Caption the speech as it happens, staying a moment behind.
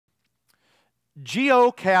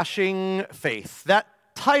Geocaching faith. That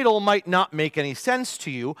title might not make any sense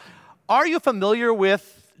to you. Are you familiar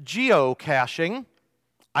with geocaching?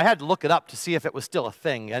 I had to look it up to see if it was still a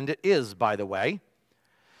thing, and it is, by the way.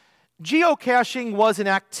 Geocaching was an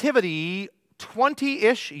activity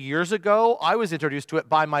 20-ish years ago. I was introduced to it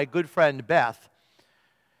by my good friend Beth.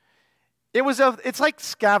 It's like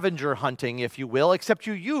scavenger hunting, if you will, except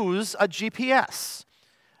you use a GPS.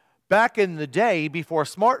 Back in the day, before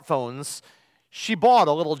smartphones, she bought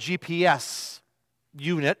a little GPS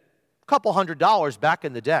unit, a couple $100 back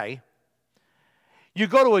in the day. You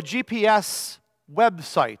go to a GPS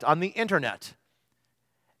website on the internet,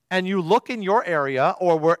 and you look in your area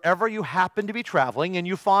or wherever you happen to be traveling, and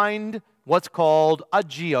you find what's called a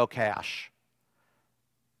geocache.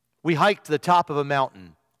 We hiked to the top of a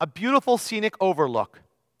mountain, a beautiful scenic overlook.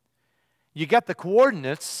 You get the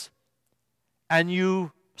coordinates, and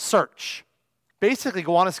you search. Basically,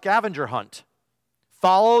 go on a scavenger hunt.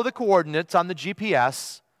 Follow the coordinates on the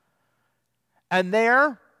GPS, and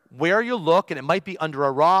there, where you look, and it might be under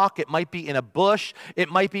a rock, it might be in a bush, it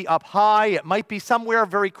might be up high, it might be somewhere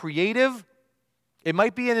very creative, it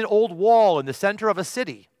might be in an old wall in the center of a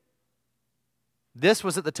city. This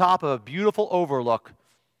was at the top of a beautiful overlook,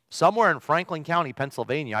 somewhere in Franklin County,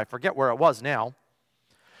 Pennsylvania. I forget where it was now.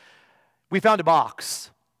 We found a box,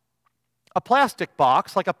 a plastic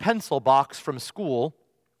box, like a pencil box from school.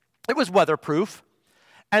 It was weatherproof.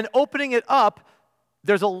 And opening it up,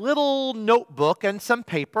 there's a little notebook and some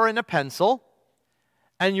paper and a pencil.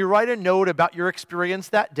 And you write a note about your experience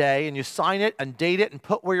that day, and you sign it and date it and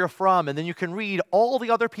put where you're from. And then you can read all the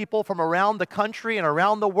other people from around the country and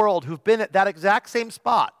around the world who've been at that exact same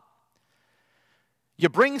spot. You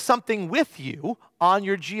bring something with you on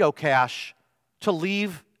your geocache to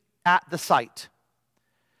leave at the site.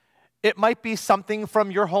 It might be something from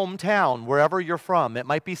your hometown, wherever you're from. It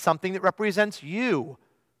might be something that represents you.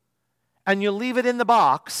 And you leave it in the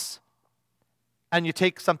box, and you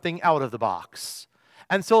take something out of the box.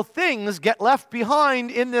 And so things get left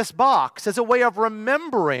behind in this box as a way of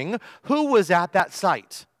remembering who was at that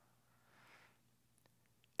site.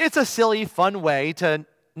 It's a silly, fun way to,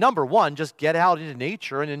 number one, just get out into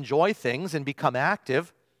nature and enjoy things and become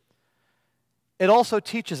active. It also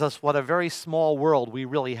teaches us what a very small world we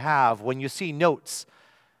really have when you see notes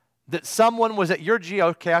that someone was at your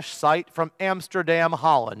geocache site from Amsterdam,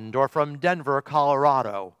 Holland, or from Denver,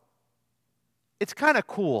 Colorado. It's kind of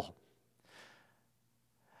cool.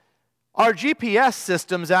 Our GPS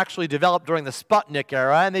systems actually developed during the Sputnik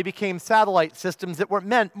era, and they became satellite systems that were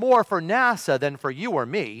meant more for NASA than for you or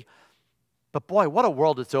me. But boy, what a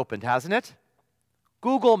world it's opened, hasn't it?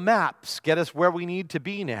 Google Maps get us where we need to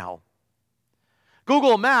be now.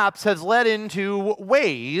 Google Maps has led into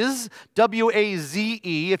Waze,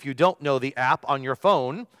 W-A-Z-E, if you don't know the app on your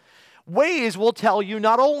phone. Waze will tell you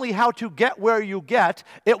not only how to get where you get,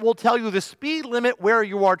 it will tell you the speed limit where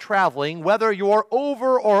you are traveling, whether you're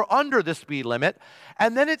over or under the speed limit,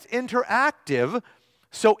 and then it's interactive,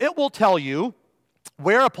 so it will tell you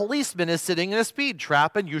where a policeman is sitting in a speed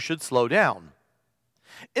trap and you should slow down.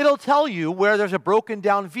 It'll tell you where there's a broken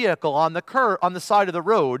down vehicle on the side of the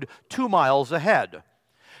road 2 miles ahead.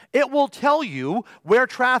 It will tell you where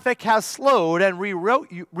traffic has slowed and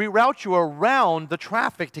reroute you around the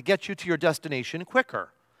traffic to get you to your destination quicker.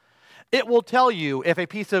 It will tell you if a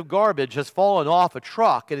piece of garbage has fallen off a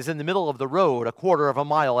truck and is in the middle of the road a quarter of a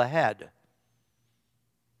mile ahead.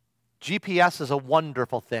 GPS is a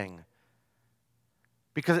wonderful thing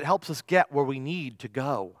because it helps us get where we need to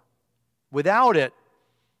go. Without it,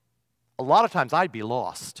 a lot of times I'd be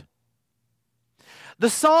lost. The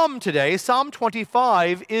psalm today, Psalm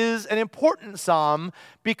 25, is an important psalm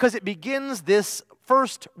because it begins this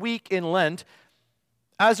first week in Lent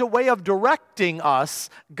as a way of directing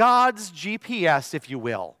us, God's GPS, if you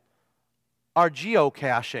will, our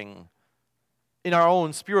geocaching in our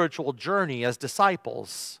own spiritual journey as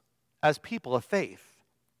disciples, as people of faith.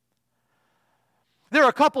 There are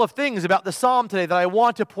a couple of things about the psalm today that I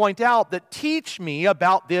want to point out that teach me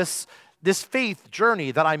about this faith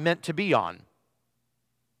journey that I'm meant to be on.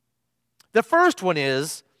 The first one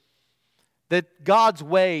is that God's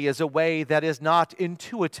way is a way that is not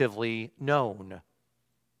intuitively known.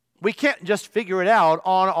 We can't just figure it out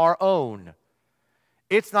on our own.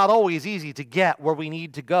 It's not always easy to get where we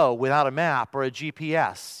need to go without a map or a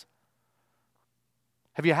GPS.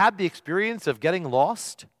 Have you had the experience of getting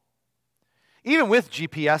lost? Even with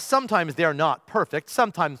GPS, sometimes they're not perfect.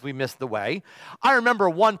 Sometimes we miss the way. I remember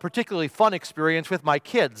one particularly fun experience with my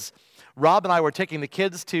kids. Rob and I were taking the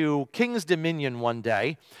kids to King's Dominion one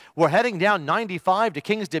day. We're heading down 95 to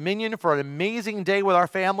King's Dominion for an amazing day with our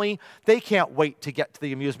family. They can't wait to get to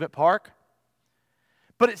the amusement park.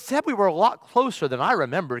 But it said we were a lot closer than I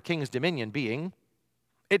remember King's Dominion being.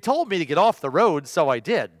 It told me to get off the road, so I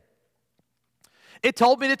did. It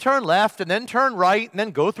told me to turn left and then turn right and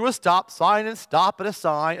then go through a stop sign and stop at a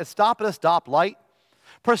stoplight,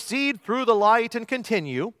 proceed through the light and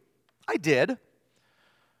continue. I did.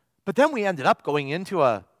 But then we ended up going into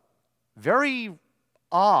a very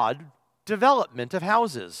odd development of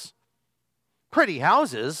houses. Pretty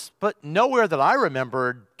houses, but nowhere that I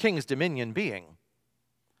remembered King's Dominion being.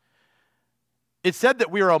 It said that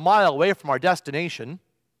we were a mile away from our destination,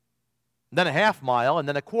 then a half mile, and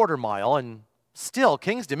then a quarter mile, and still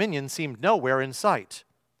King's Dominion seemed nowhere in sight.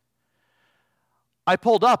 I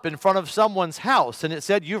pulled up in front of someone's house, and it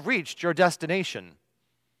said, "You've reached your destination."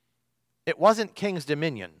 It wasn't King's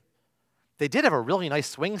Dominion. They did have a really nice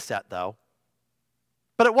swing set, though,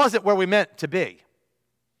 but it wasn't where we meant to be.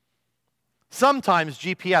 Sometimes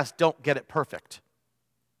GPS don't get it perfect.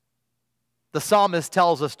 The psalmist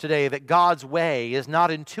tells us today that God's way is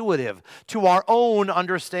not intuitive to our own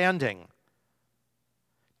understanding.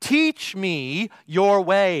 Teach me your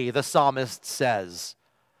way, the psalmist says.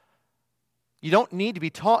 You don't need to be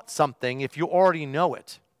taught something if you already know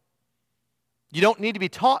it. You don't need to be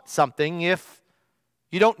taught something if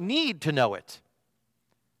you don't need to know it.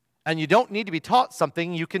 And you don't need to be taught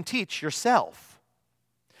something you can teach yourself.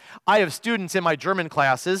 I have students in my German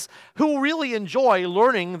classes who really enjoy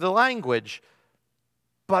learning the language,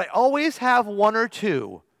 but I always have one or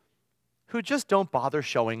two who just don't bother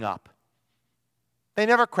showing up. They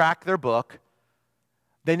never crack their book.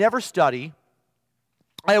 They never study.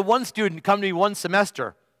 I had one student come to me one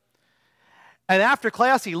semester, and after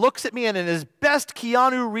class he looks at me and in his best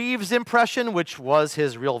Keanu Reeves impression, which was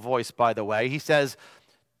his real voice, by the way, he says,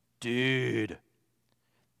 "Dude,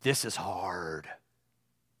 this is hard."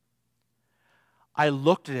 I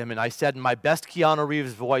looked at him and I said in my best Keanu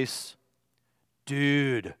Reeves voice,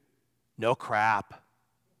 "Dude, no crap."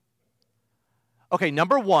 Okay,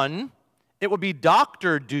 number one, it would be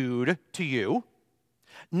Dr. Dude to you.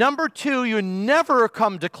 Number two, you never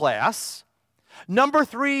come to class. Number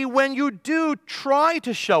three, when you do try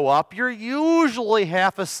to show up, you're usually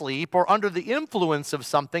half asleep or under the influence of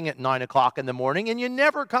something at 9 o'clock in the morning, and you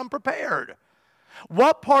never come prepared.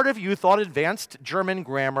 What part of you thought advanced German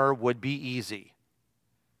grammar would be easy?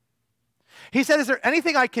 He said, "Is there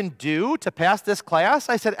anything I can do to pass this class?"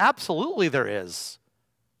 I said, "Absolutely there is."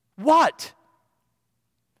 "What?"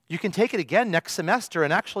 "You can take it again next semester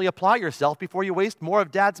and actually apply yourself before you waste more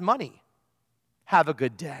of Dad's money. Have a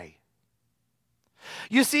good day."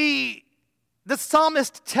 You see, the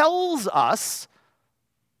psalmist tells us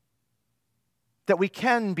that we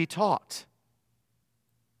can be taught,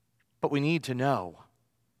 but we need to know.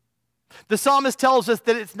 The psalmist tells us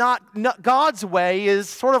that it's not God's way is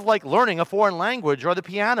sort of like learning a foreign language or the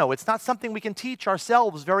piano. It's not something we can teach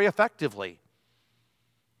ourselves very effectively.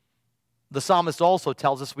 The psalmist also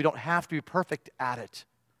tells us we don't have to be perfect at it.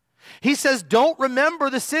 He says, "Don't remember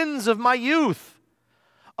the sins of my youth.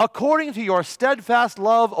 According to your steadfast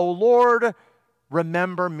love, O Lord,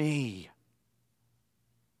 remember me."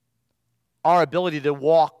 Our ability to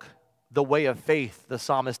walk the way of faith, the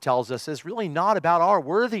psalmist tells us, is really not about our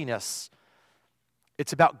worthiness.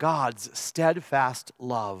 It's about God's steadfast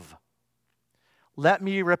love. Let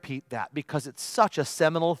me repeat that because it's such a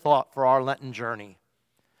seminal thought for our Lenten journey.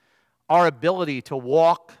 Our ability to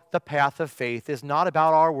walk the path of faith is not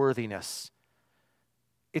about our worthiness.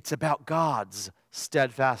 It's about God's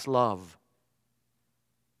steadfast love.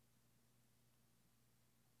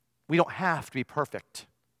 We don't have to be perfect.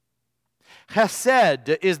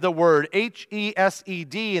 Chesed is the word,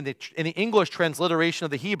 H-E-S-E-D, in the English transliteration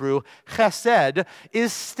of the Hebrew. Chesed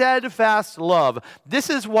is steadfast love. This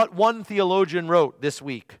is what one theologian wrote this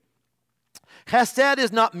week. Chesed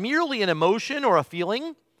is not merely an emotion or a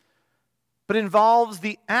feeling, but involves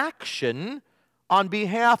the action on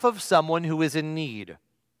behalf of someone who is in need.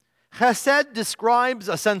 Chesed describes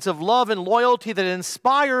a sense of love and loyalty that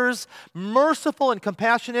inspires merciful and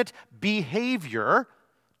compassionate behavior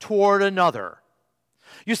toward another.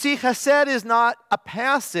 You see, chesed is not a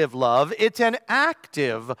passive love, it's an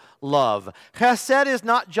active love. Chesed is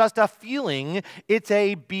not just a feeling, it's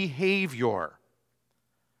a behavior.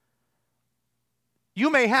 You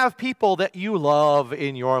may have people that you love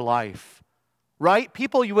in your life, right?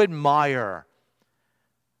 People you admire.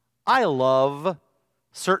 I love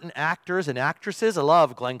certain actors and actresses. I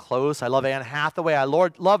love Glenn Close. I love Anne Hathaway. I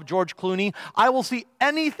love George Clooney. I will see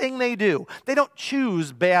anything they do. They don't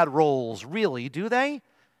choose bad roles, really, do they?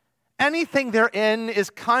 Anything they're in is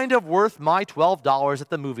kind of worth my $12 at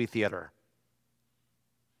the movie theater.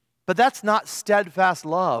 But that's not steadfast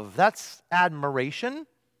love. That's admiration.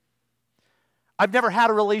 I've never had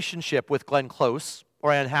a relationship with Glenn Close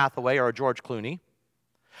or Anne Hathaway or George Clooney.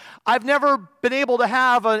 I've never been able to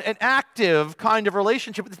have an active kind of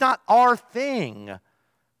relationship. It's not our thing.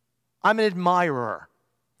 I'm an admirer.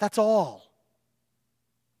 That's all.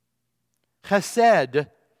 Chesed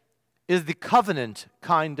is the covenant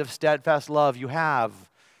kind of steadfast love you have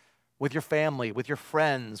with your family, with your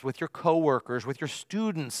friends, with your coworkers, with your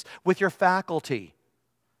students, with your faculty,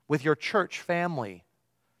 with your church family.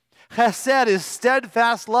 Chesed is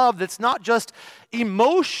steadfast love that's not just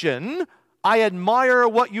emotion. I admire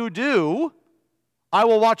what you do. I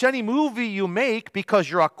will watch any movie you make because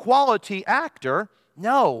you're a quality actor.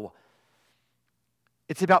 No.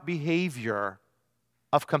 It's about behavior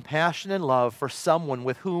of compassion and love for someone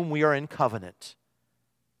with whom we are in covenant.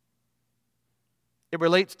 It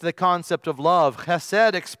relates to the concept of love.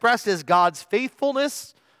 Chesed expresses God's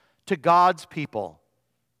faithfulness to God's people.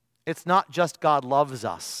 It's not just God loves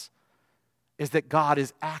us. It's that God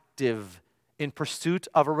is active in pursuit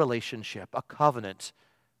of a relationship, a covenant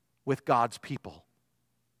with God's people.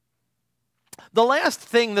 The last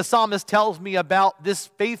thing the psalmist tells me about this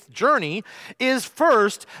faith journey is,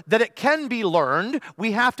 first, that it can be learned.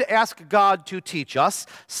 We have to ask God to teach us.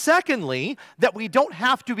 Secondly, that we don't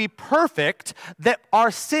have to be perfect, that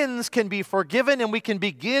our sins can be forgiven and we can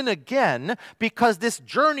begin again, because this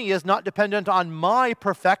journey is not dependent on my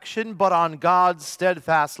perfection, but on God's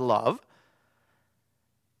steadfast love.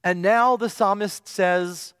 And now the psalmist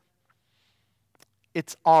says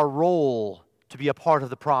it's our role to be a part of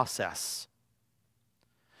the process.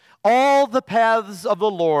 All the paths of the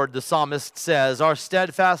Lord, the psalmist says, are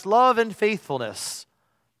steadfast love and faithfulness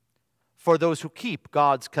for those who keep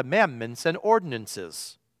God's commandments and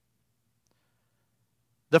ordinances.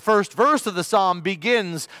 The first verse of the psalm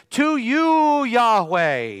begins, "To you,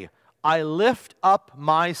 Yahweh, I lift up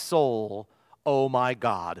my soul, O my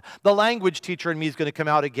God." The language teacher in me is going to come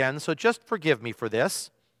out again, so just forgive me for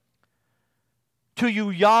this. To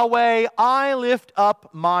you, Yahweh, I lift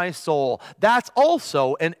up my soul. That's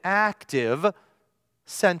also an active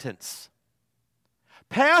sentence.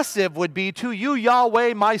 Passive would be, to you,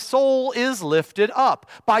 Yahweh, my soul is lifted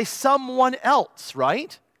up by someone else,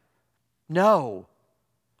 right? No.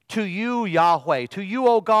 To you, Yahweh, to you,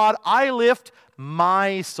 O God, I lift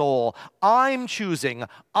my soul. I'm choosing,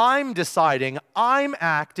 I'm deciding, I'm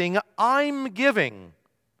acting, I'm giving.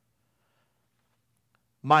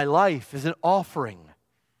 My life is an offering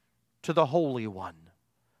to the Holy One.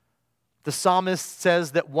 The psalmist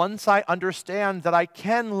says that once I understand that I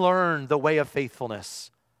can learn the way of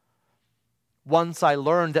faithfulness, once I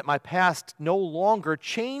learn that my past no longer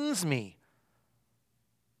chains me,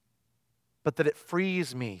 but that it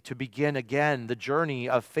frees me to begin again the journey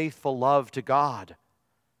of faithful love to God,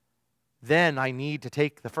 then I need to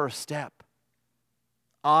take the first step.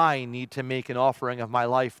 I need to make an offering of my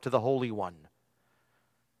life to the Holy One.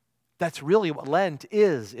 That's really what Lent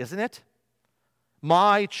is, isn't it?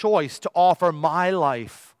 My choice to offer my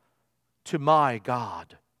life to my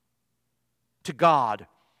God. To God,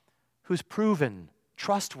 who's proven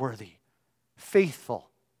trustworthy, faithful,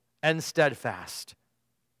 and steadfast.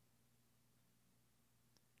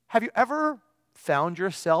 Have you ever found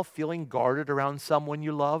yourself feeling guarded around someone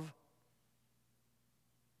you love?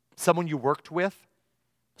 Someone you worked with?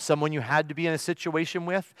 Someone you had to be in a situation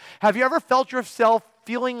with? Have you ever felt yourself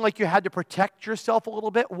feeling like you had to protect yourself a little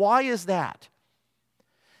bit? Why is that?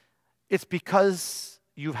 It's because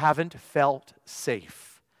you haven't felt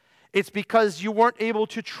safe. It's because you weren't able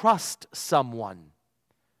to trust someone.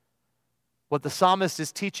 What the psalmist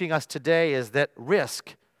is teaching us today is that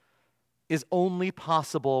risk is only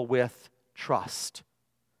possible with trust.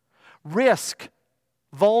 Risk,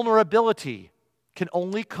 vulnerability, can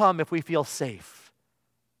only come if we feel safe.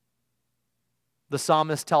 The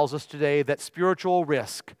psalmist tells us today that spiritual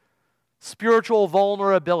risk, spiritual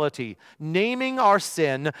vulnerability, naming our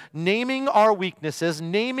sin, naming our weaknesses,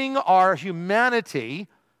 naming our humanity,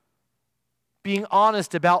 being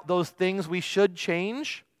honest about those things we should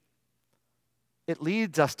change, it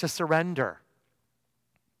leads us to surrender.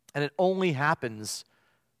 And it only happens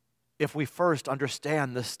if we first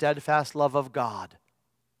understand the steadfast love of God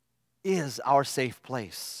is our safe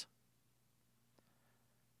place.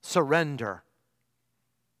 Surrender,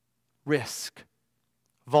 risk,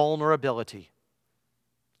 vulnerability,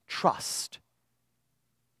 trust,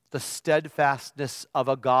 the steadfastness of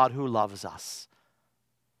a God who loves us.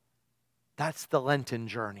 That's the Lenten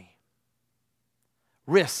journey.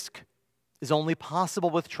 Risk is only possible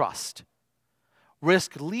with trust.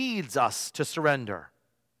 Risk leads us to surrender.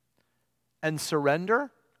 And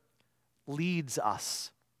surrender leads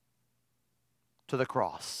us to the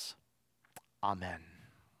cross. Amen.